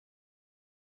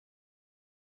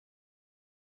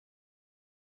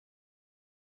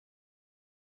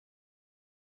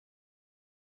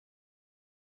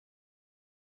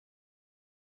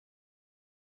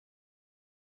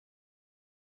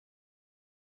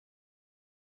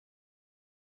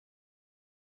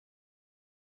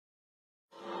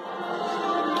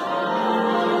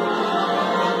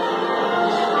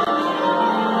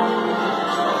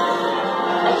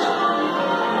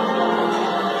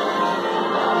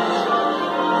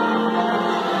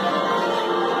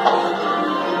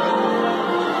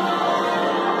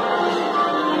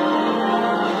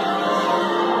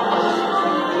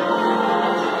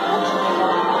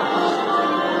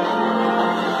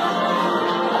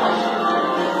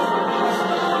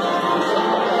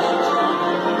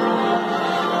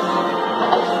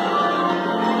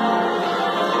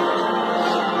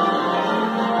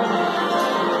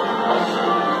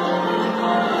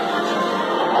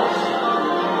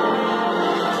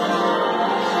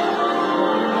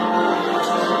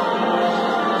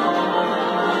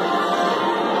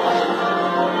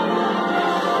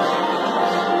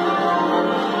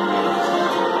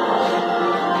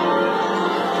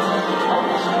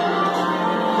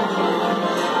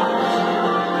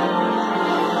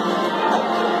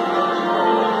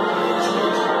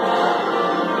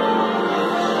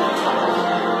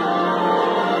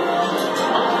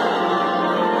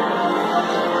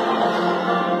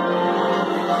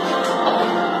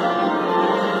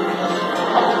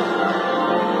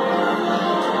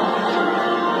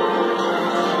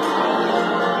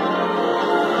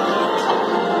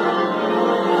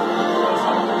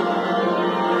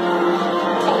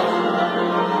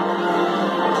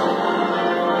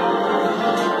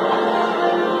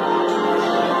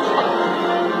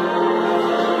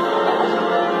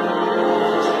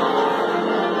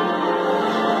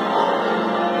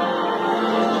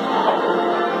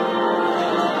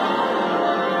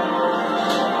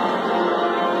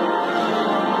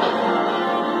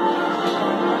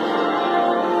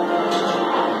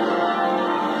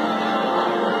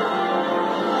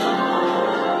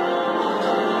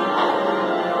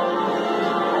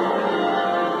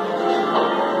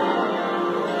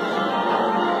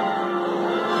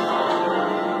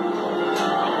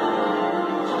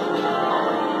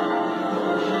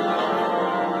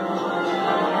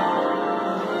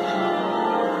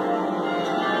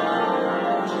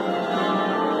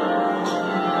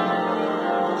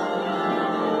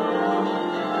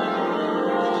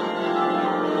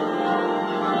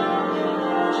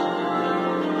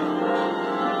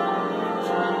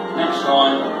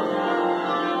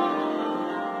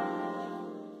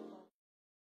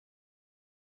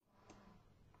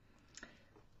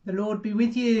The Lord be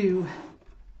with you.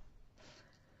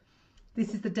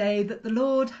 This is the day that the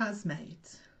Lord has made.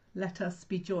 Let us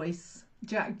rejoice.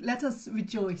 Let us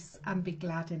rejoice and be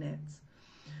glad in it.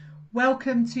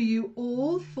 Welcome to you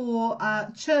all for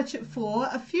Church at 4.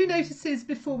 A few notices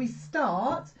before we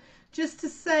start. Just to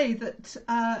say that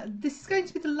this is going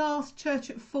to be the last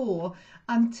Church at 4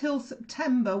 until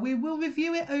September. We will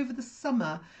review it over the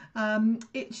summer.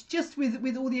 It's just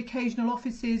with all the occasional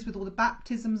offices, with all the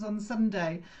baptisms on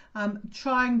Sunday,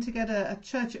 trying to get a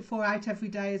Church at 4 out every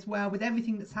day as well, with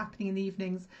everything that's happening in the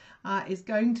evenings, is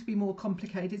going to be more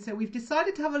complicated. So we've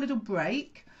decided to have a little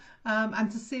break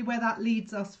and to see where that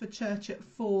leads us for Church at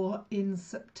 4 in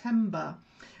September.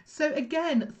 So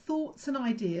again, thoughts and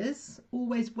ideas,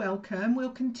 always welcome. We'll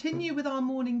continue with our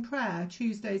morning prayer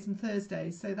Tuesdays and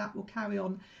Thursdays, so that will carry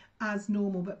on as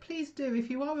normal. But please do, if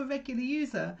you are a regular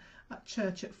user at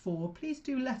Church at 4, please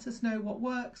do let us know what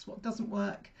works, what doesn't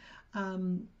work.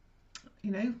 You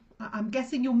know, I'm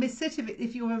guessing you'll miss it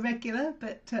if you're a regular,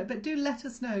 but do let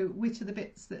us know which are the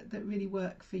bits that really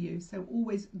work for you. So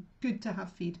always good to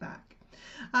have feedback.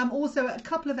 Also, a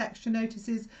couple of extra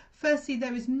notices. Firstly,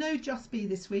 there is no Just Be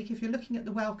this week. If you're looking at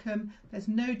the welcome, there's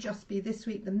no Just Be this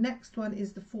week. The next one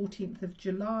is the 14th of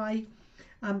July.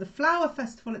 The Flower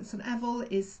Festival at St Eville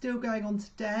is still going on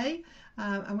today,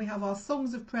 and we have our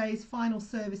Songs of Praise final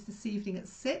service this evening at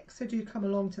 6, so do come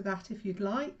along to that if you'd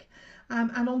like.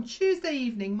 And on Tuesday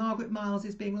evening, Margaret Miles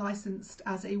is being licensed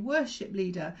as a worship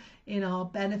leader in our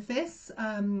benefice.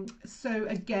 So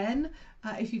again,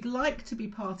 if you'd like to be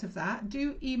part of that,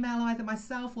 do email either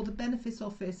myself or the benefice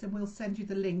office and we'll send you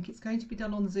the link. It's going to be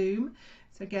done on Zoom.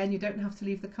 So again, you don't have to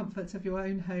leave the comforts of your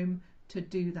own home to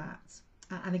do that.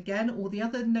 And again, all the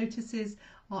other notices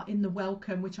are in the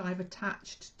welcome, which I've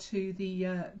attached to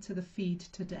the feed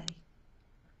today.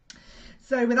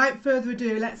 So without further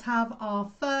ado, let's have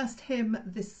our first hymn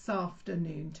this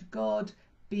afternoon. To God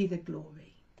be the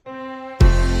glory.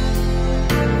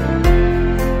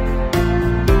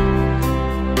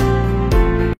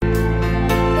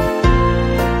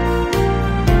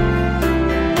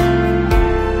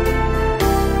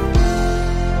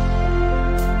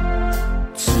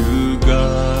 To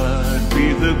God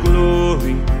be the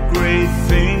glory, great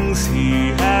things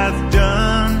he hath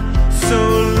done. So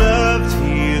loved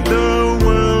he the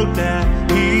world that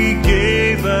he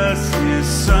gave us his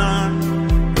Son,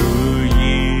 who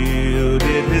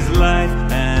yielded his life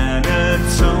an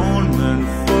atonement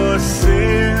for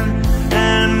sin,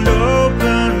 and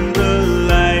opened the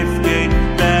life gate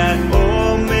that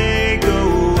all may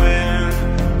go in.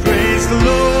 Praise the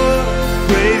Lord,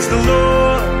 praise the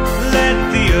Lord, let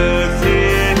the earth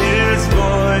hear his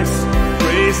voice.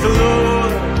 Praise the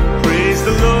Lord, praise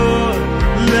the Lord,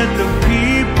 let the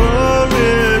people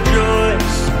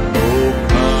rejoice. Oh,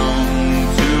 come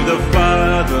to the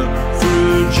Father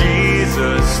through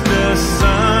Jesus the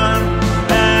Son,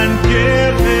 and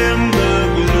give him the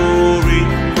glory,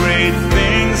 great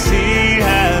things he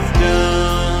hath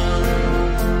done.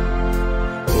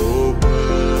 Oh,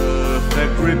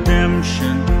 perfect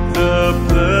redemption, the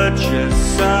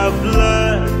purchase of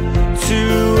blood, to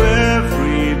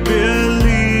every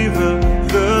believer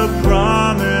the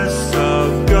promise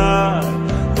of God,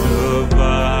 the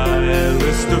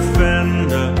vilest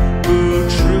offender who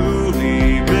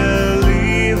truly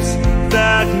believes,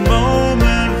 that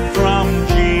moment from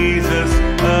Jesus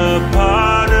a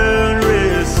pardon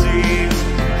receives.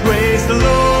 Praise the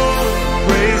Lord,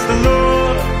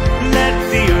 let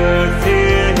the earth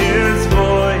hear his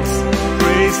voice.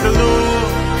 Praise the Lord,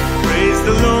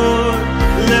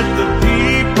 let the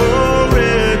people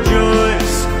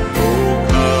rejoice. Oh,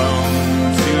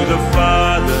 come to the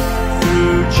Father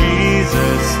through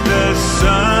Jesus the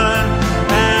Son,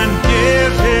 and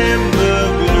give him the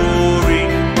glory,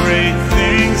 great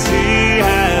things he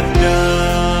hath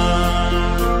done.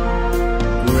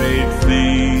 Great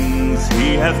things he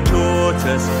hath taught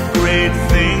us, great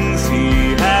things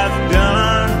he hath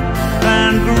done,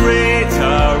 and great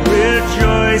our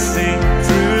rejoicing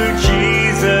through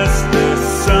Jesus the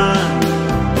Son.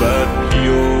 But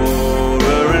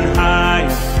purer and higher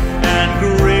and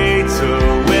greater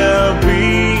will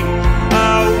be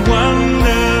our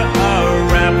wonder, our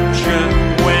rapture,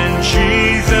 when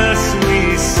Jesus we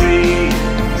see.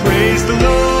 Praise the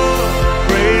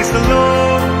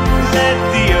Lord, let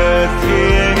the earth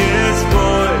hear his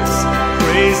voice.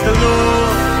 Praise the Lord,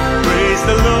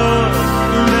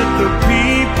 let the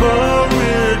people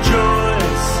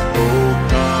rejoice. Oh,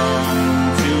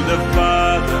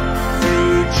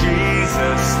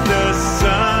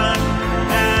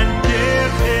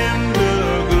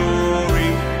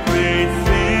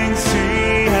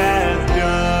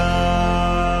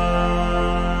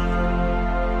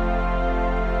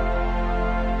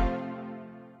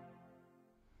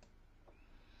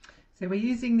 we're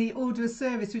using the order of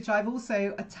service, which I've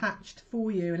also attached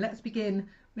for you. And let's begin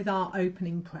with our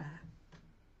opening prayer.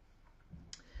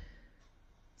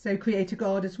 So, Creator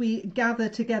God, as we gather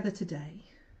together today,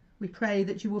 we pray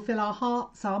that you will fill our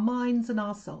hearts, our minds and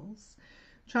our souls.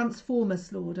 Transform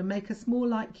us, Lord, and make us more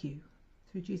like you.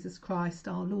 Through Jesus Christ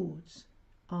our Lord.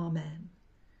 Amen.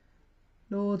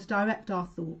 Lord, direct our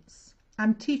thoughts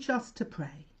and teach us to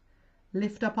pray.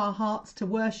 Lift up our hearts to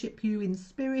worship you in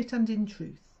spirit and in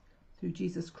truth. Through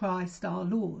Jesus Christ our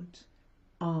Lord.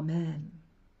 Amen.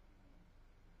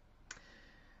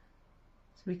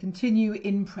 So we continue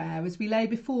in prayer as we lay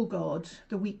before God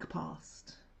the week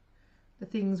past, the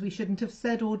things we shouldn't have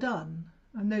said or done,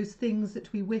 and those things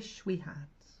that we wish we had.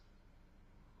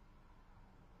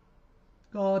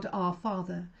 God, our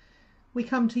Father, we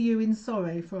come to you in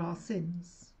sorrow for our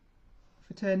sins,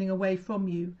 for turning away from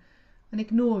you and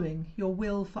ignoring your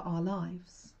will for our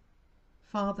lives.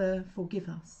 Father, forgive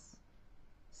us,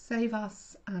 save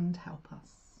us and help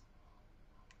us,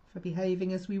 for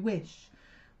behaving as we wish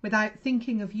without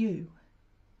thinking of you.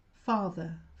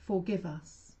 Father, forgive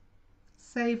us,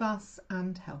 save us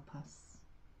and help us,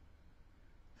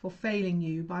 for failing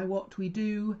you by what we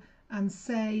do and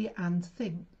say and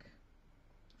think.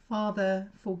 Father,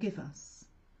 forgive us,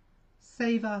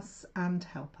 save us and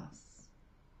help us,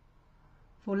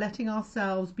 for letting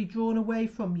ourselves be drawn away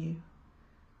from you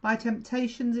by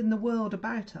temptations in the world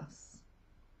about us.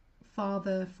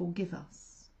 Father, forgive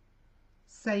us,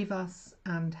 save us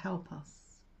and help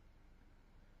us,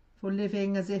 for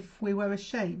living as if we were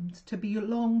ashamed to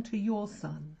belong to your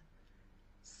Son.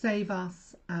 Save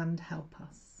us and help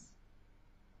us.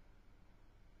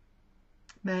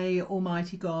 May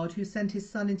Almighty God, who sent his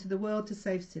Son into the world to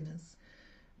save sinners,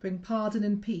 bring pardon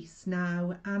and peace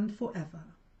now and forever.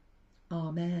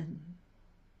 Amen.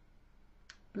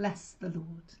 Bless the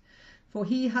Lord, for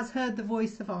he has heard the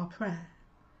voice of our prayer.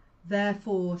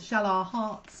 Therefore shall our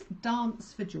hearts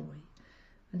dance for joy,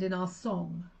 and in our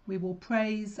song we will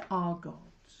praise our God.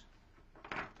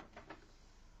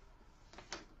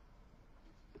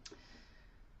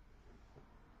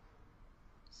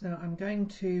 So I'm going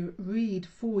to read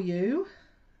for you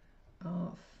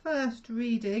our first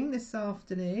reading this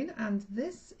afternoon, and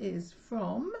this is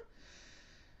from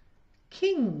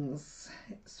Kings.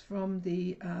 It's from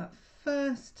the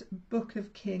first book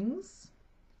of Kings,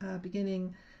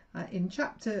 beginning in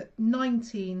chapter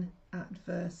 19 at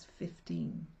verse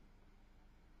 15.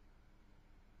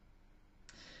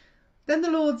 Then the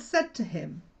Lord said to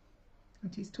him,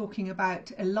 and he's talking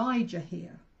about Elijah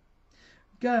here,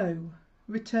 "Go,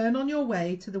 return on your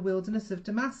way to the wilderness of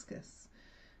Damascus.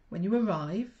 When you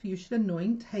arrive, you shall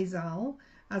anoint Hazael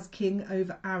as king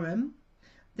over Aram.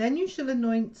 Then you shall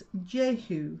anoint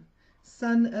Jehu,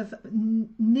 son of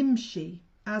Nimshi,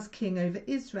 as king over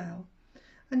Israel.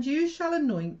 And you shall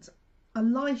anoint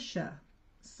Elisha,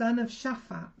 son of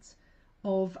Shaphat,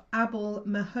 of Abel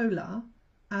Meholah,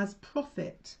 as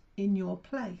prophet in your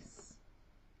place."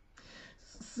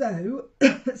 So,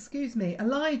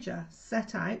 Elijah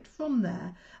set out from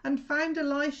there and found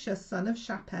Elisha, son of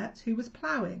Shaphat, who was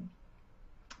ploughing.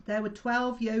 There were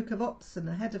 12 yoke of oxen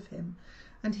ahead of him,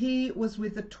 and he was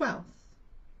with the 12th.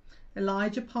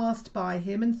 Elijah passed by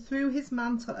him and threw his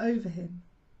mantle over him.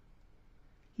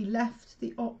 He left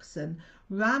the oxen,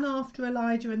 ran after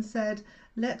Elijah and said,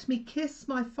 "Let me kiss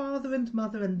my father and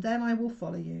mother, and then I will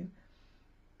follow you."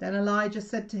 Then Elijah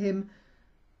said to him,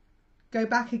 "Go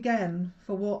back again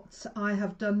for what I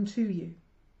have done to you."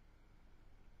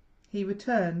 He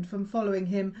returned from following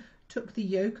him, took the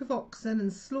yoke of oxen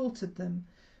and slaughtered them.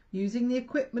 Using the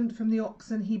equipment from the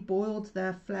oxen, he boiled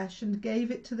their flesh and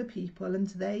gave it to the people, and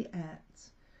they ate.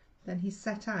 Then he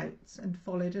set out and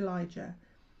followed Elijah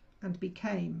and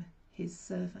became his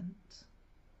servant.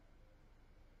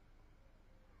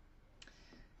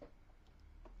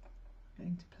 I'm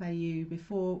going to play you,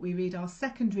 before we read our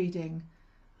second reading,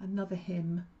 another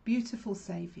hymn, "Beautiful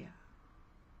Saviour."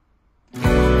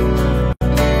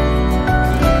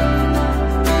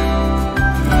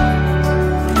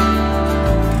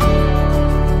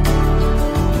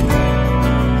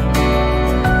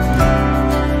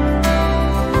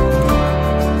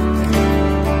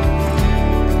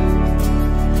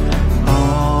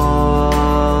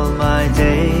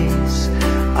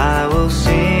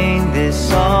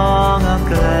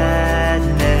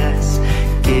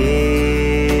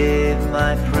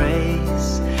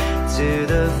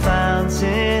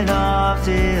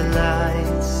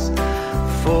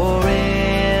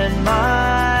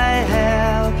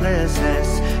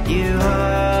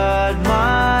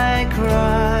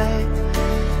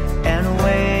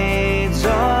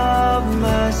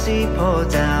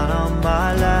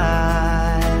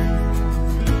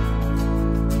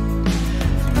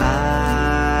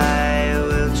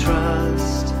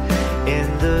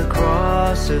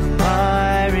 of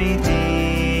my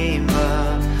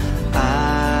Redeemer.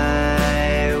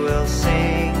 I will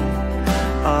sing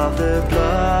of the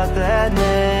blood that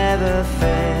never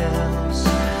fails,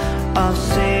 of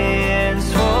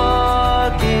sins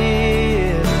forgiven,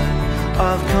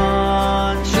 of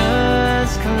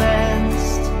conscience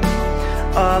cleansed,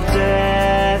 of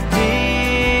death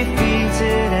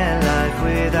defeated and life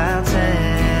without end.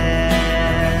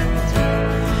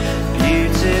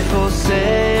 Beautiful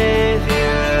Savior,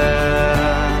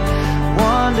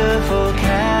 wonderful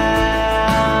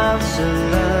Counselor,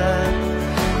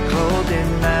 clothed in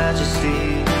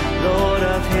majesty, Lord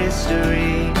of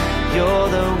history, you're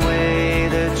the way,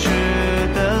 the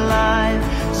truth, the life,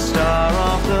 star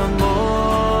of the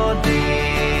morning,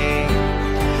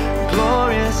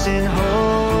 glorious in holiness,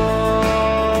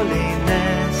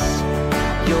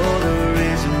 you're the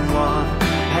risen one,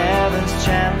 heaven's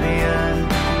champion,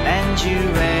 and you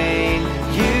reign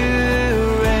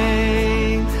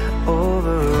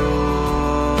over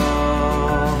all.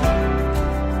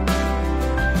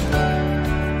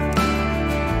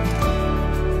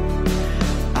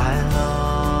 I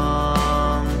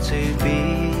long to be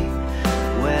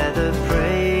where the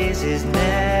praise is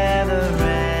never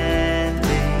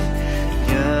ending,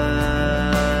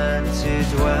 yearn to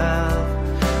dwell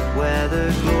where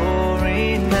the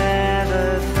glory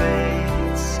never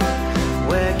fades,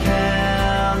 where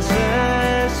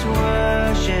countless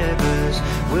worshippers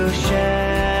will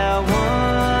share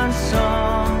one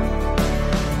song,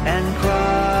 and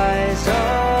cries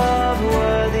of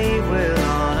worthy will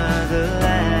honor the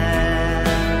Lamb.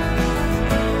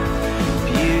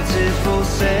 Beautiful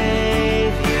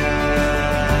Savior,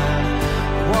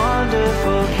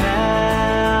 wonderful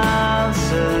Counselor,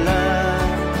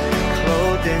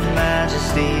 clothed in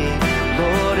majesty,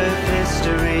 Lord of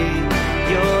history,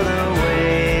 you're the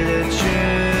way, the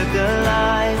truth, the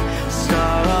life,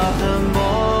 star of the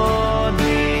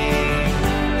morning,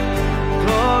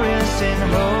 glorious in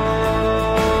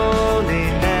holiness,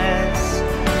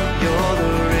 you're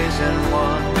the risen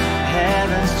one,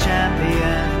 heaven's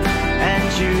champion, and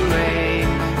you reign,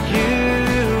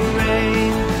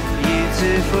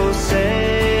 beautiful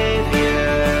Savior,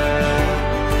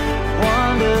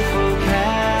 wonderful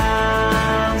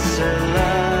Counselor,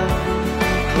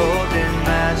 clothed in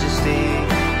majesty,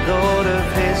 Lord of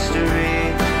history,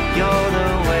 you're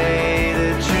the way,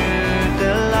 the truth,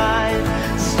 the life,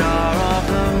 star of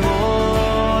the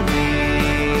morning,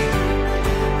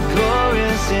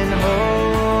 glorious in holiness,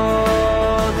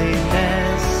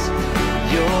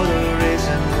 you're the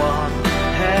risen one,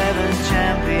 heaven's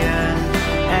champion,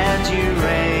 and you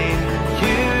reign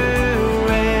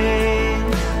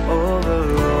over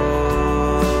all.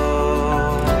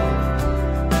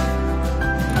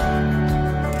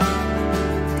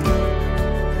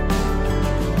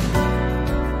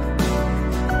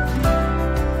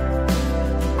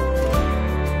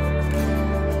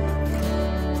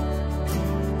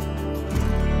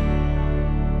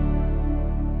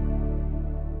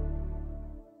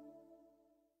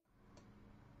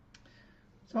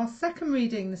 So our second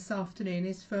reading this afternoon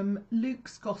is from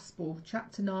Luke's Gospel,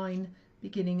 chapter 9,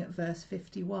 beginning at verse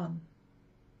 51.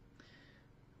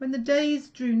 When the days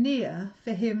drew near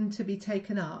for him to be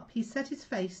taken up, he set his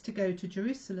face to go to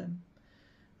Jerusalem,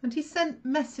 and he sent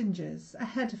messengers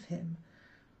ahead of him.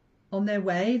 On their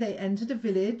way they entered a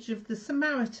village of the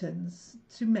Samaritans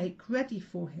to make ready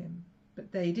for him,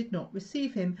 but they did not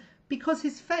receive him, because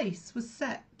his face was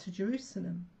set to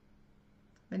Jerusalem.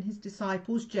 When his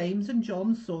disciples James and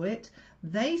John saw it,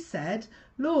 they said,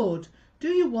 "Lord, do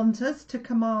you want us to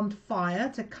command fire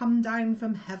to come down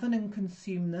from heaven and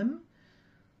consume them?"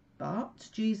 But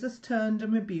Jesus turned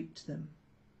and rebuked them.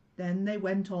 Then they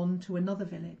went on to another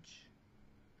village.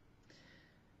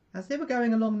 As they were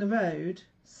going along the road,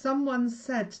 someone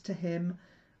said to him,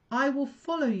 "I will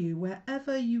follow you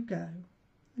wherever you go."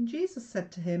 And Jesus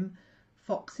said to him,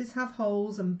 "Foxes have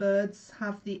holes and birds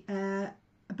of the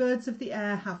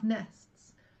air have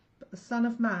nests, but the Son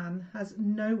of Man has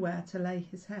nowhere to lay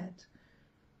his head."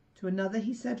 To another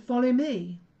he said, "Follow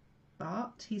me."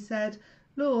 But he said,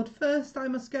 "Lord, first I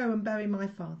must go and bury my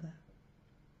father."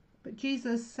 But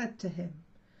Jesus said to him,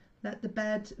 "Let the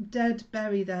dead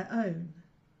bury their own.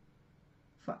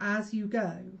 For as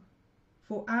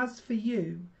for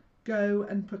you, go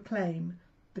and proclaim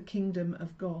the kingdom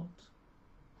of God."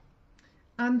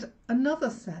 And another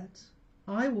said,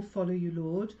 "I will follow you,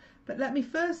 Lord, but let me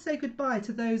first say goodbye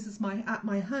to those at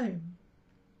my home."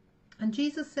 And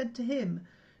Jesus said to him,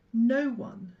 "No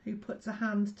one who puts a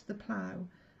hand to the plough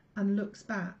and looks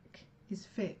back is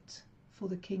fit for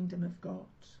the kingdom of God."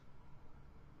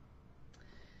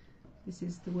 This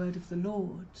is the word of the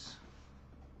Lord.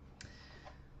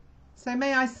 So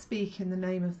may I speak in the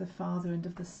name of the Father and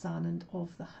of the Son and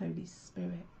of the Holy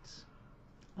Spirit.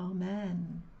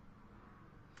 Amen.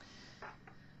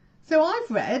 So I've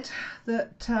read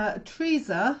that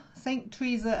Saint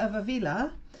Teresa of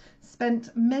Avila,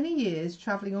 spent many years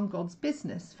travelling on God's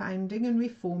business, founding and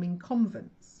reforming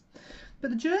convents. But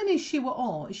the journeys she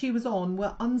was on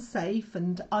were unsafe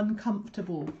and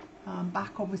uncomfortable,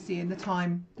 back obviously in the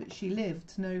time that she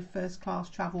lived. No first class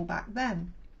travel back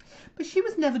then. But she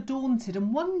was never daunted,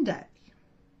 and one day,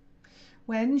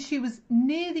 when she was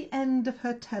near the end of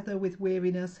her tether with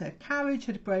weariness, her carriage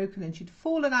had broken and she'd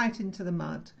fallen out into the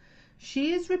mud,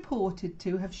 she is reported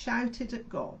to have shouted at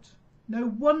God, "No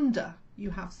wonder you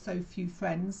have so few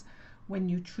friends when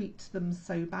you treat them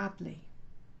so badly."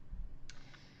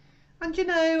 And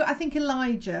I think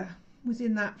Elijah was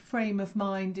in that frame of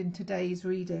mind in today's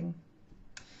reading.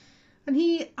 And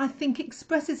he, I think,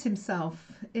 expresses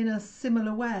himself in a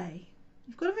similar way.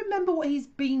 You've got to remember what he's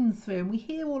been through, and we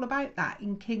hear all about that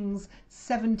in Kings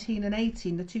 17 and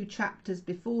 18, the 2 chapters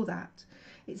before that.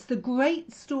 It's the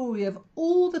great story of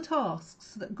all the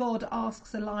tasks that God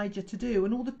asks Elijah to do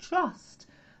and all the trust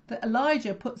that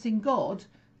Elijah puts in God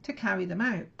to carry them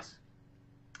out.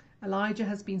 Elijah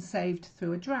has been saved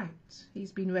through a drought.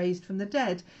 He's been raised from the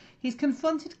dead. He's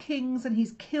confronted kings and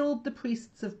he's killed the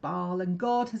priests of Baal, and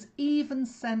God has even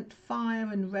sent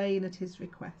fire and rain at his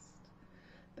request.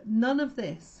 But none of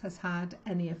this has had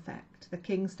any effect. The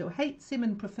king still hates him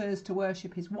and prefers to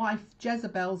worship his wife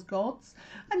Jezebel's gods,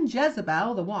 and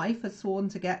Jezebel, the wife, has sworn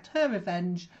to get her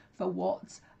revenge for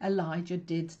what Elijah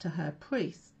did to her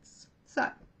priests.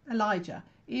 So Elijah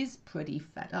is pretty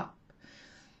fed up.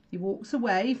 He walks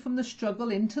away from the struggle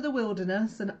into the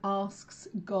wilderness and asks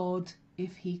God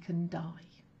if he can die.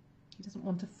 He doesn't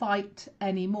want to fight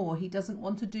anymore. He doesn't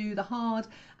want to do the hard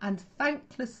and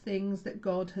thankless things that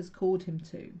God has called him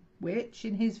to, which,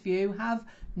 in his view, have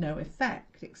no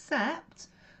effect, except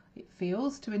it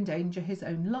feels to endanger his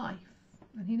own life.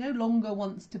 And he no longer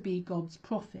wants to be God's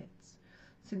prophet,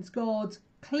 since God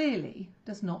clearly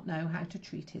does not know how to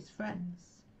treat his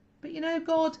friends. But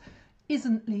God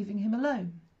isn't leaving him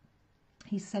alone.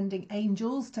 He's sending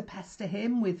angels to pester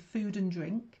him with food and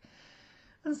drink.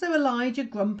 And so Elijah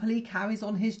grumpily carries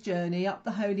on his journey up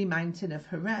the holy mountain of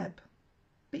Horeb.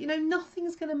 But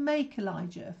nothing's going to make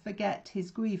Elijah forget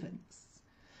his grievance.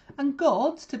 And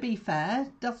God, to be fair,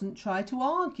 doesn't try to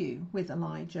argue with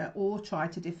Elijah or try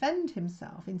to defend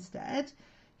himself. Instead,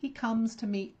 he comes to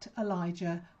meet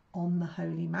Elijah on the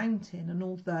holy mountain. And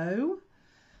although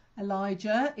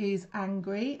Elijah is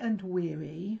angry and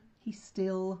weary, he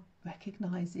still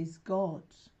recognises God.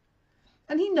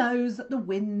 And he knows that the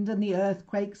wind and the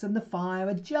earthquakes and the fire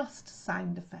are just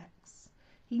sound effects.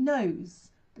 He knows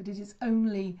that it is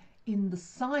only in the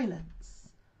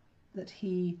silence that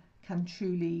he can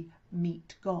truly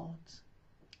meet God.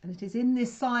 And it is in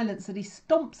this silence that he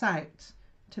stomps out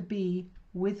to be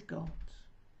with God.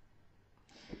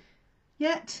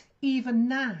 Yet, even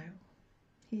now,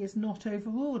 he is not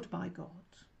overawed by God.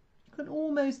 You can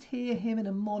almost hear him in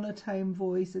a monotone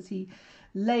voice as he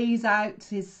lays out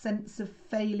his sense of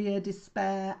failure,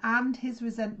 despair, and his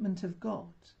resentment of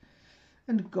God.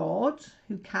 And God,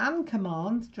 who can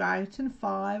command drought and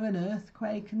fire and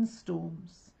earthquake and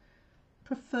storms,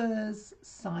 prefers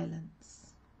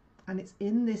silence. And it's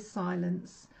in this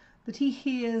silence that he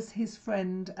hears his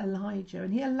friend Elijah,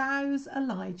 and he allows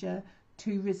Elijah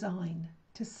to resign,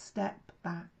 to step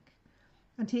back.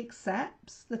 And he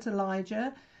accepts that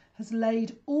Elijah has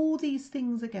laid all these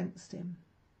things against him,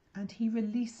 and he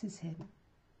releases him.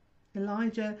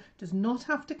 Elijah does not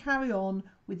have to carry on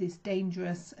with this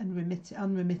dangerous and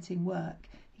unremitting work.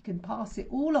 He can pass it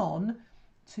all on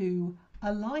to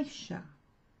Elisha.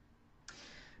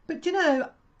 But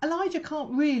Elijah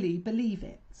can't really believe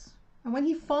it. And when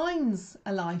he finds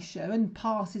Elisha and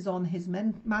passes on his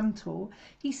mantle,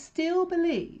 he still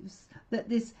believes that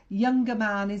this younger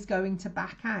man is going to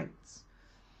back out.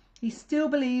 He still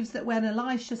believes that when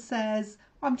Elisha says,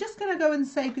 "I'm just going to go and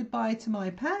say goodbye to my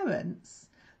parents,"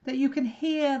 that you can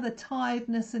hear the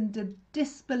tiredness and the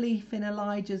disbelief in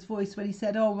Elijah's voice when he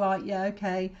said, "Oh, right, yeah,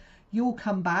 okay, you'll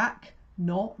come back."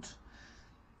 Not.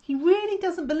 He really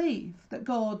doesn't believe that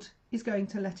God is going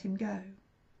to let him go.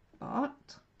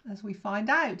 But as we find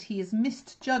out, he has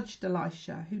misjudged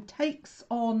Elisha, who takes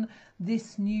on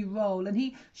this new role, and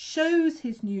he shows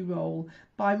his new role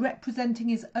by representing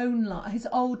his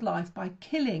old life by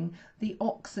killing the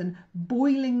oxen,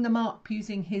 boiling them up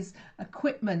using his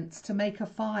equipment to make a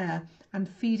fire, and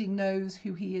feeding those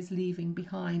who he is leaving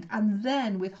behind. And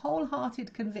then, with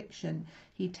wholehearted conviction,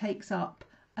 he takes up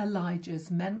Elijah's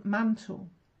mantle.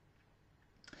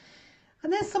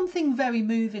 And there's something very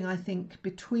moving, I think,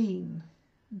 between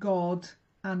God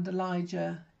and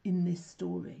Elijah in this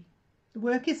story. The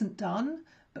work isn't done,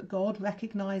 but God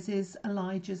recognises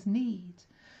Elijah's need.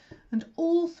 And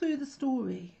all through the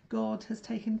story, God has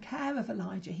taken care of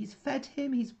Elijah. He's fed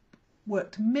him, he's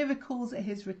worked miracles at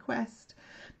his request.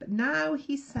 But now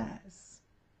he says,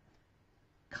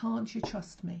 can't you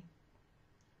trust me?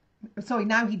 Sorry,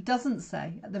 now he doesn't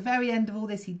say, at the very end of all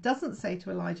this, he doesn't say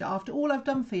to Elijah, after all I've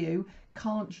done for you,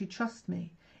 can't you trust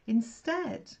me?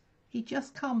 Instead, he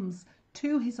just comes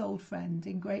to his old friend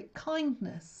in great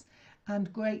kindness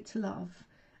and great love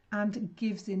and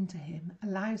gives in to him,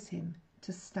 allows him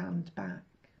to stand back.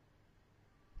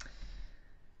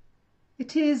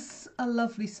 It is a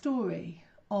lovely story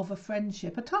of a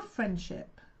friendship, a tough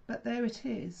friendship, but there it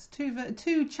is.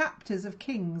 Two chapters of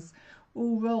Kings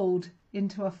all rolled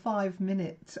into a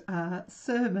 5-minute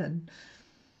sermon.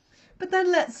 But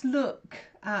then let's look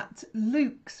at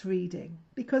Luke's reading,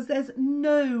 because there's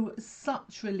no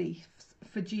such relief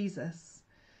for Jesus.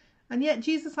 And yet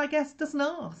Jesus, I guess, doesn't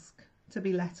ask to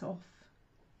be let off.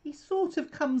 He sort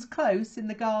of comes close in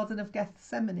the Garden of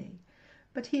Gethsemane,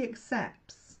 but he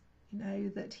accepts,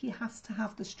 that he has to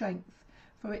have the strength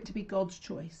for it to be God's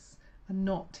choice and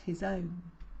not his own.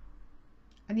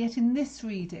 And yet in this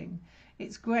reading,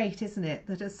 it's great, isn't it,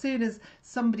 that as soon as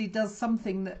somebody does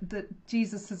something that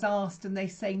Jesus has asked and they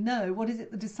say no, what is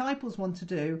it the disciples want to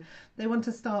do? They want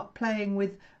to start playing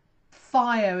with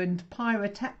fire and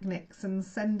pyrotechnics and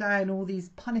send down all these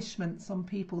punishments on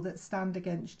people that stand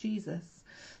against Jesus.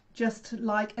 Just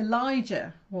like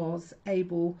Elijah was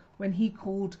able when he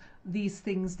called these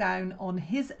things down on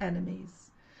his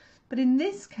enemies. But in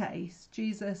this case,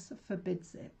 Jesus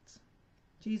forbids it.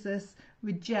 Jesus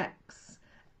rejects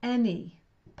any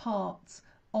part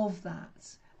of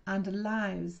that and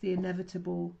allows the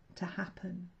inevitable to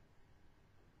happen.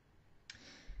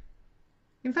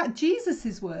 In fact,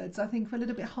 Jesus's words, I think, were a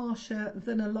little bit harsher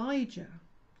than Elijah.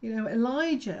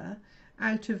 Elijah,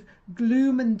 out of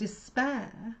gloom and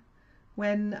despair,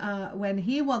 when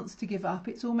he wants to give up,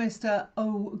 it's almost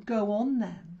oh, go on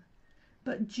then.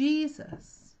 But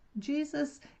Jesus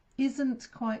isn't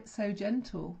quite so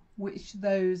gentle with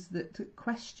those that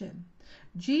question.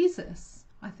 Jesus,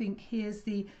 I think, hears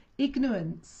the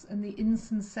ignorance and the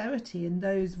insincerity in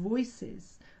those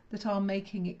voices that are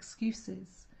making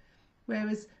excuses.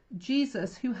 Whereas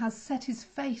Jesus, who has set his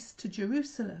face to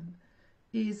Jerusalem,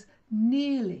 is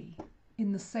nearly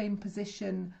in the same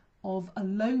position of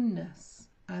aloneness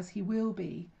as he will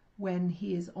be when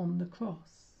he is on the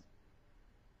cross.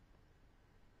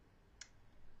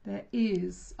 There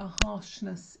is a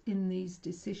harshness in these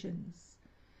decisions.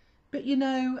 But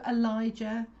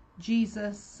Elijah,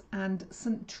 Jesus and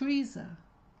St. Teresa,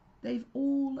 they've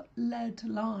all led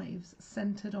lives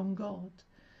centred on God.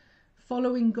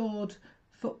 Following God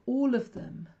for all of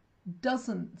them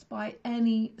doesn't by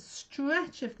any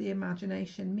stretch of the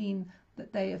imagination mean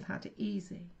that they have had it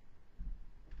easy.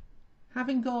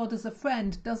 Having God as a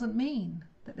friend doesn't mean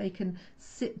that they can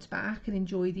sit back and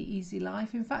enjoy the easy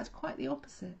life. In fact, quite the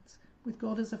opposite. With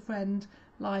God as a friend,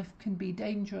 life can be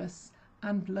dangerous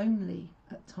and lonely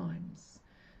at times.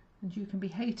 And you can be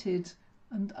hated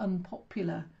and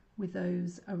unpopular with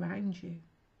those around you.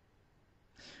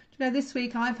 This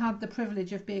week I've had the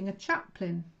privilege of being a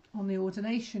chaplain on the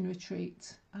ordination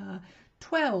retreat.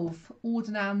 12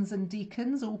 ordinands and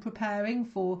deacons, all preparing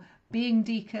for being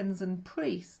deacons and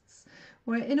priests,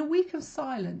 were in a week of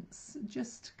silence,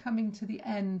 just coming to the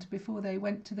end before they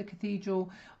went to the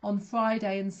cathedral on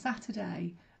Friday and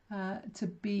Saturday to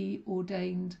be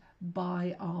ordained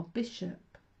by our bishop.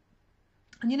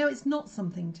 And it's not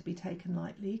something to be taken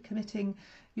lightly. Committing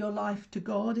your life to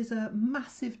God is a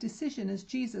massive decision, as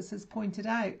Jesus has pointed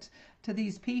out to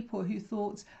these people who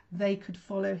thought they could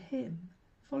follow him.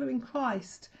 Following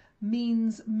Christ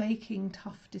means making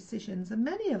tough decisions, and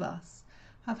many of us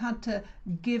have had to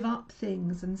give up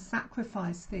things and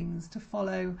sacrifice things to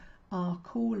follow our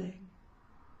calling.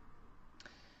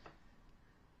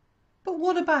 But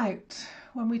what about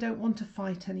when we don't want to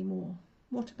fight anymore?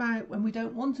 What about when we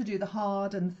don't want to do the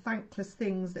hard and thankless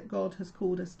things that God has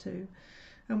called us to,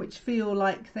 and which feel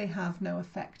like they have no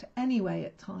effect anyway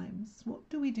at times? What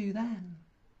do we do then?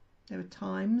 There are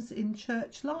times in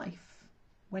church life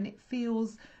when it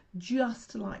feels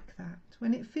just like that,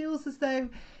 when it feels as though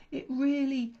it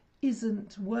really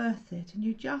isn't worth it and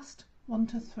you just want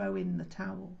to throw in the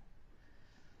towel.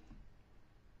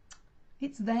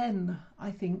 It's then,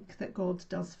 I think, that God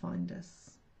does find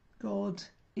us. God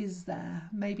is there,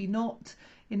 maybe not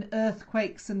in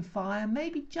earthquakes and fire,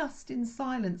 maybe just in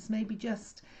silence, maybe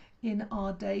just in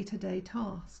our day-to-day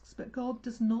tasks. But God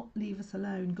does not leave us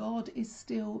alone. God is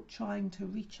still trying to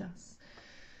reach us.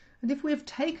 And if we have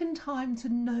taken time to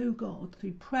know God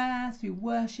through prayer, through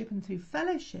worship and through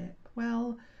fellowship,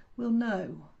 well, we'll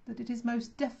know that it is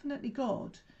most definitely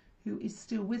God who is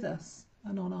still with us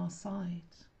and on our side.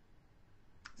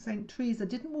 St. Teresa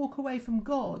didn't walk away from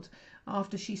God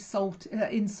after she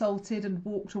insulted and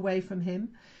walked away from him.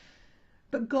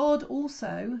 But God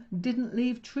also didn't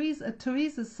leave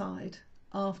Teresa's side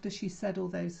after she said all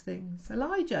those things.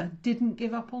 Elijah didn't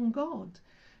give up on God.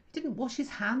 He didn't wash his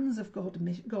hands of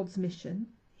God's mission.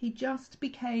 He just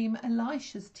became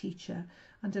Elisha's teacher,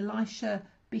 and Elisha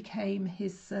became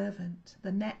his servant.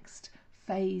 The next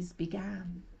phase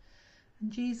began.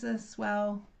 And Jesus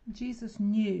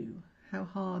knew how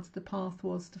hard the path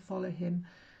was to follow him,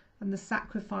 and the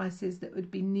sacrifices that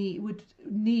would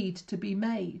need to be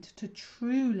made to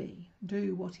truly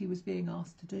do what he was being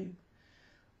asked to do.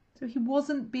 So he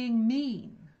wasn't being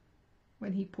mean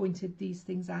when he pointed these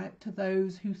things out to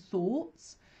those who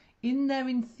thought, in their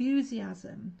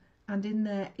enthusiasm and in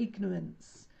their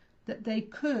ignorance, that they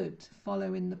could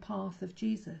follow in the path of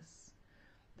Jesus,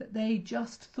 that they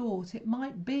just thought it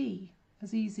might be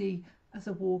as easy as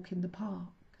a walk in the park.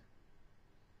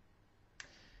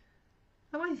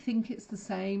 And I think it's the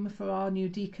same for our new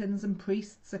deacons and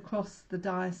priests across the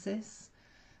diocese.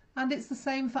 And it's the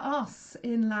same for us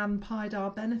in Llan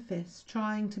Paidar Benefice,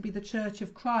 trying to be the Church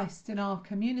of Christ in our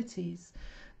communities,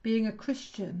 being a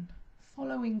Christian,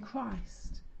 following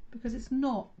Christ, because it's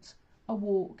not a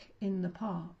walk in the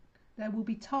park. There will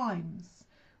be times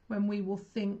when we will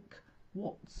think,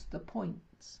 what's the point?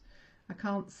 I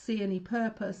can't see any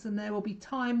purpose, and there will be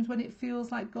times when it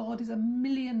feels like God is a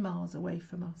million miles away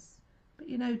from us. But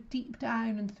you know, deep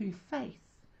down and through faith,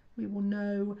 we will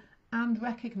know and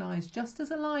recognise, just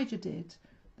as Elijah did,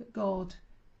 that God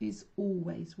is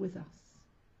always with us.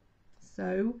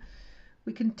 So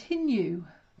we continue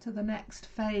to the next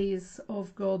phase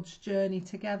of God's journey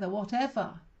together,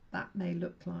 whatever that may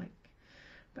look like.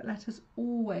 But let us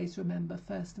always remember,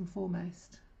 first and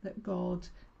foremost, that God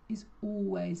is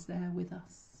always there with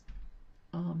us.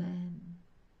 Amen.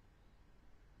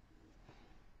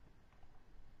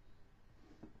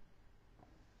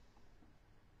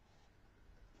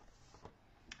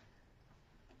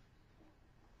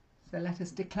 So let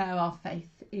us declare our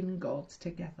faith in God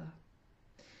together.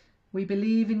 We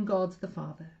believe in God the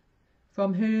Father,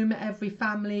 from whom every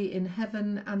family in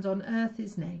heaven and on earth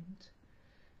is named.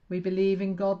 We believe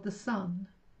in God the Son,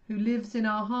 who lives in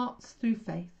our hearts through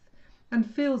faith and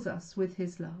fills us with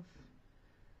his love.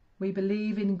 We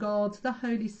believe in God the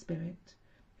Holy Spirit,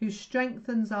 who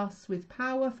strengthens us with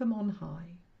power from on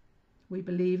high. We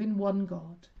believe in one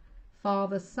God,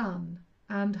 Father, Son,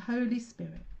 and Holy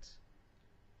Spirit.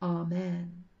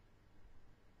 Amen.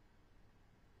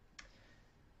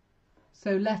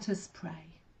 So let us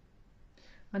pray.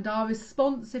 And our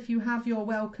response, if you have your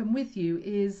welcome with you,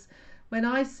 is when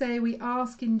I say we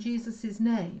ask in Jesus'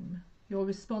 name, your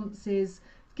response is,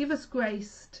 give us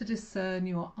grace to discern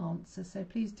your answer. So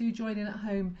please do join in at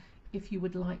home if you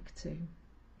would like to.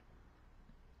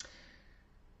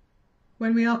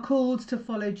 When we are called to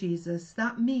follow Jesus,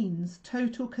 that means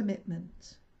total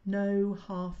commitment, no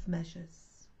half measures.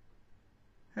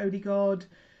 Holy God,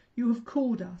 you have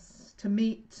called us to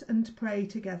meet and pray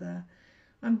together,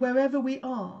 and wherever we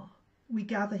are, we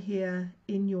gather here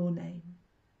in your name.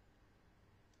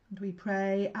 And we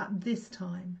pray at this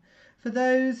time for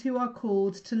those who are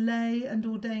called to lay and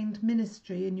ordained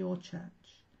ministry in your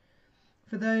church,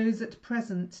 for those at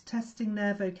present testing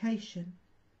their vocation.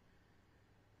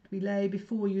 We lay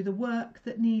before you the work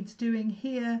that needs doing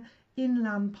here in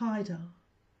Llan Paidar,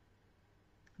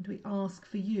 and we ask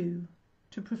for you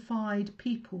to provide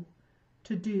people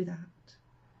to do that.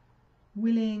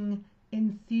 Willing,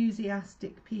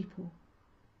 enthusiastic people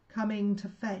coming to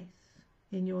faith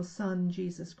in your Son,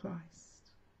 Jesus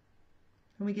Christ.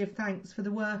 And we give thanks for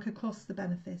the work across the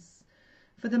benefice,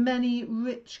 for the many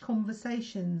rich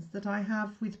conversations that I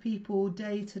have with people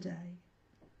day to day,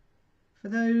 for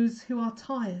those who are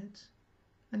tired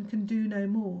and can do no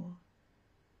more,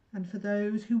 and for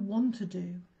those who want to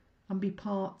do and be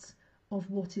part of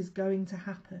what is going to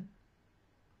happen.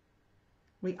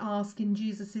 We ask in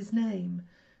Jesus' name,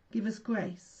 give us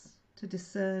grace to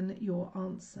discern your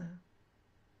answer.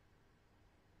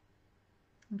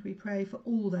 And we pray for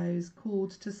all those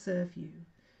called to serve you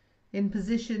in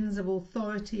positions of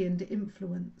authority and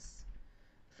influence,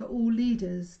 for all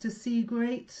leaders to see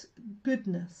great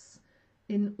goodness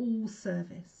in all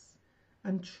service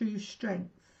and true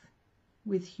strength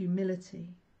with humility.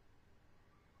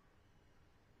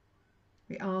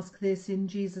 We ask this in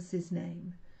Jesus'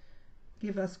 name,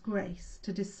 give us grace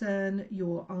to discern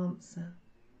your answer.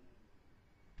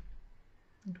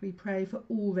 And we pray for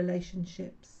all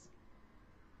relationships,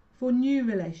 for new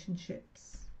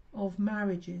relationships of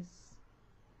marriages,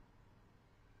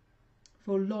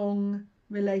 for long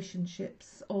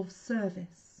relationships of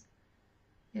service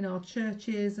in our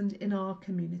churches and in our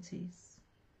communities,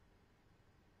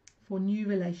 for new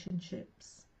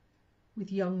relationships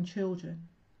with young children.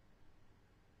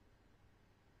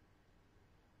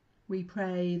 We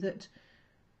pray that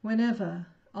whenever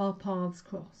our paths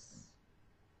cross,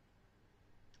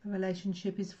 a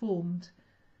relationship is formed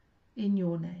in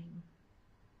your name.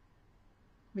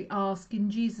 We ask in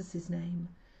Jesus' name,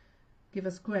 give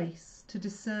us grace to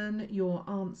discern your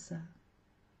answer.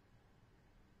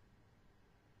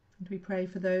 And we pray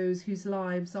for those whose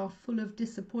lives are full of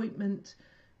disappointment,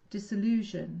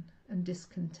 disillusion and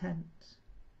discontent,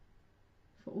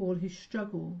 for all who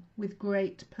struggle with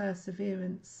great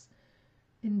perseverance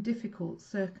in difficult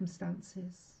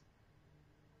circumstances.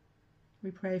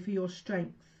 We pray for your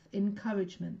strength,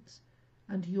 encouragement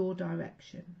and your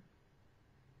direction.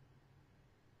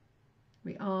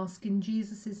 We ask in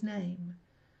Jesus' name,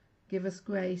 give us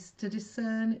grace to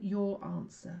discern your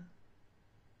answer.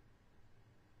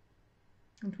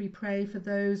 And we pray for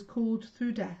those called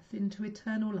through death into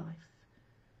eternal life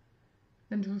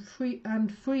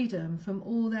and freedom from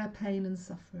all their pain and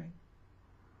suffering.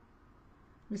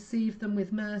 Receive them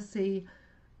with mercy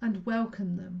and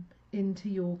welcome them into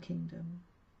your kingdom.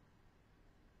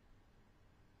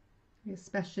 We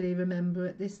especially remember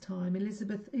at this time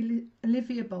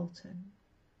Olivia Bolton.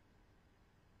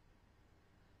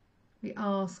 We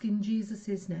ask in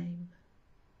Jesus' name,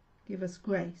 give us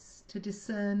grace to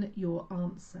discern your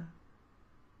answer.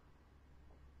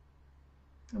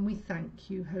 And we thank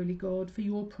you, Holy God, for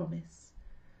your promise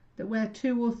that where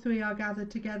 2 or 3 are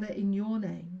gathered together in your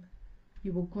name,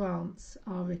 you will grant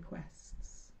our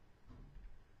requests.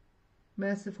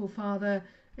 Merciful Father,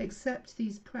 accept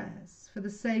these prayers for the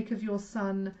sake of your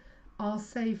Son, our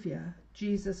Saviour,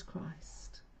 Jesus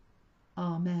Christ.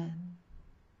 Amen.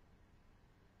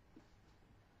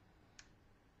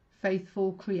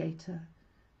 Faithful Creator,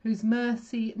 whose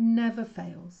mercy never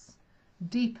fails,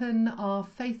 deepen our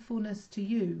faithfulness to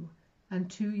you and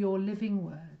to your living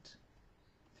word.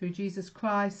 Through Jesus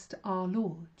Christ our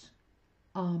Lord.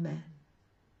 Amen.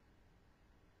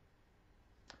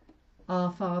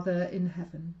 Our Father in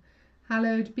heaven,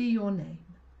 hallowed be your name.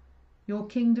 Your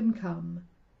kingdom come,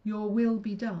 your will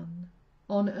be done,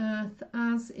 on earth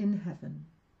as in heaven.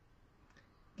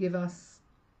 Give us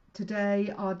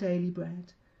today our daily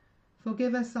bread.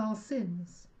 Forgive us our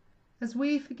sins, as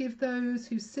we forgive those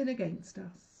who sin against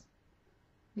us.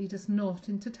 Lead us not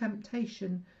into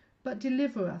temptation, but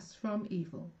deliver us from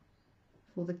evil.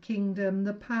 For the kingdom,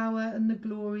 the power, and the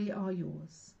glory are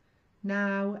yours,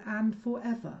 now and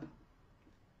forever.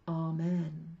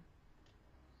 Amen.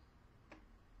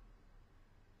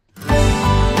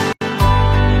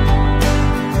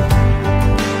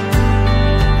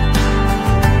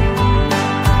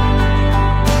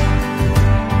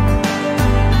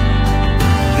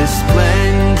 The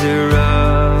splendor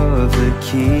of the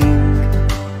King,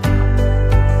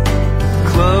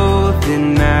 clothed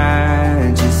in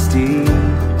majesty.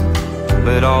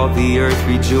 Let all the earth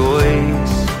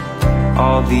rejoice,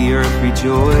 all the earth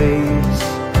rejoice.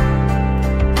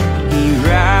 He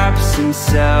wraps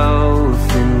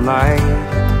himself in light,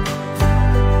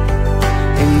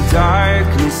 and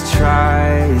darkness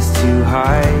tries to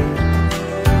hide,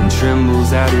 and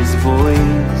trembles at his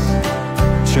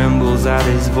voice, trembles at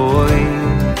his voice.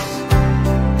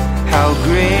 How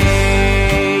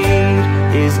great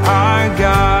is our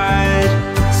God?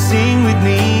 Sing with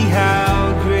me,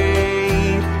 how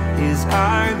great is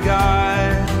our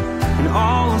God? And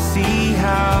all will see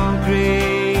how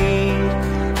great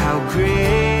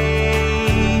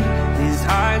is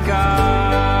our God.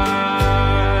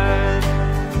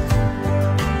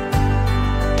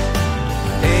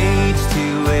 Age to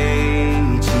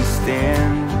age he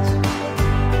stands,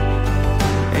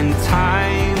 and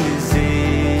time is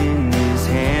in his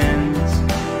hands,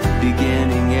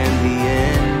 beginning and the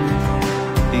end,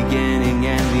 beginning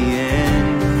and the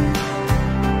end.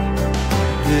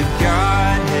 The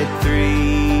Godhead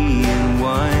three in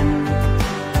one,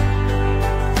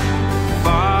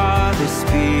 Father,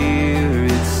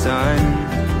 Spirit, Son,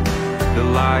 the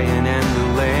Lion and the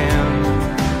Lamb,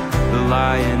 the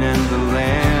Lion and the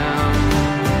Lamb.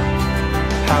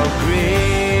 How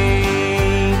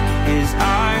great is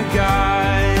our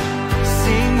God?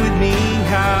 Sing with me,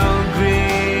 how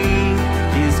great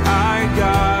is our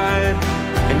God?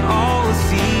 And all will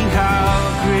see how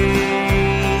great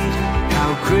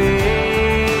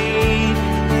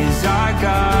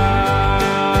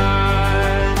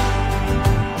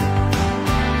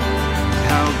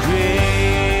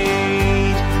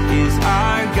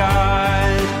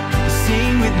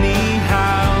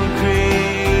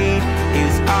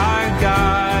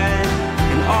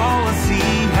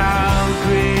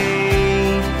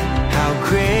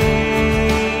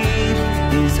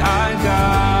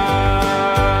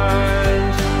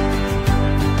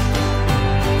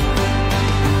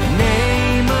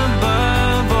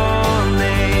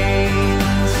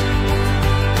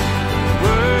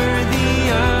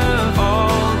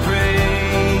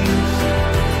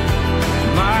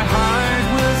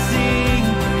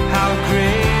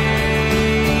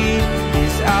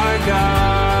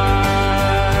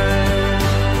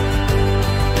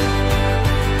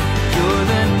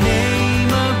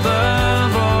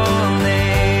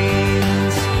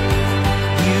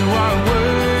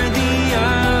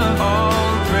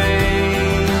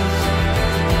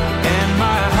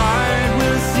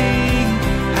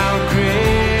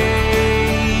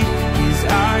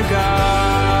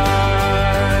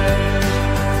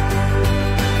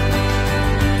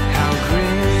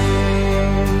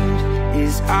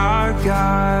our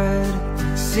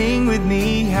God. Sing with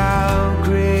me, how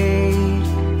great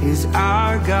is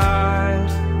our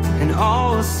God, and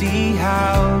all will see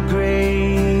how great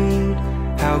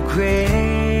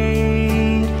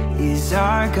is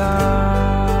our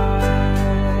God.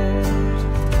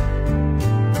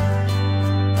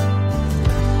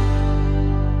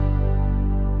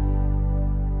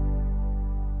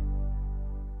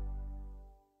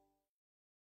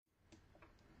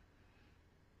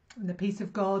 And the peace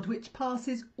of God, which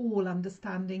passes all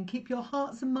understanding, keep your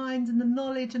hearts and minds in the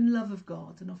knowledge and love of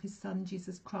God and of his Son,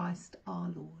 Jesus Christ,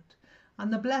 our Lord.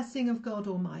 And the blessing of God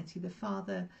Almighty, the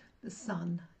Father, the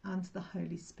Son, and the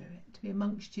Holy Spirit be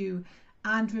amongst you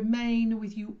and remain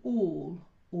with you all,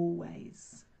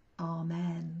 always.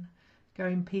 Amen. Go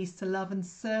in peace to love and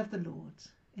serve the Lord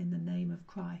in the name of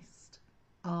Christ.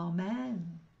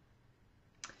 Amen.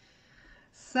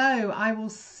 So I will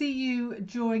see you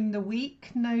during the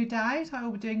week, no doubt. I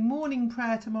will be doing morning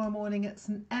prayer tomorrow morning at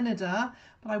St Eneda,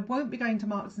 but I won't be going to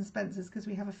Marks and Spencer's because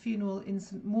we have a funeral in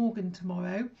St Morgan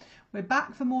tomorrow. We're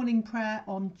back for morning prayer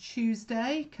on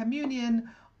Tuesday, communion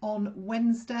on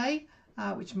Wednesday,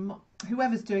 which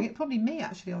whoever's doing it, probably me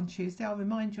actually on Tuesday, I'll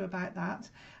remind you about that.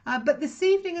 But this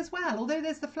evening as well, although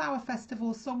there's the Flower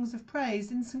Festival Songs of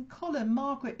Praise, in St Column,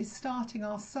 Margaret is starting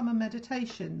our summer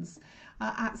meditations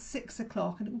at 6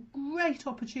 o'clock, and a great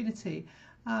opportunity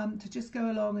to just go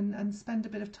along and spend a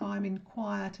bit of time in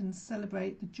quiet and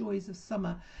celebrate the joys of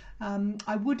summer.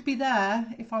 I would be there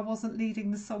if I wasn't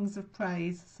leading the songs of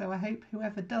praise, so I hope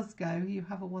whoever does go, you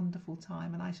have a wonderful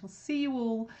time, and I shall see you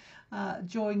all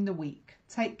during the week.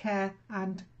 Take care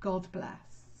and God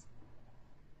bless.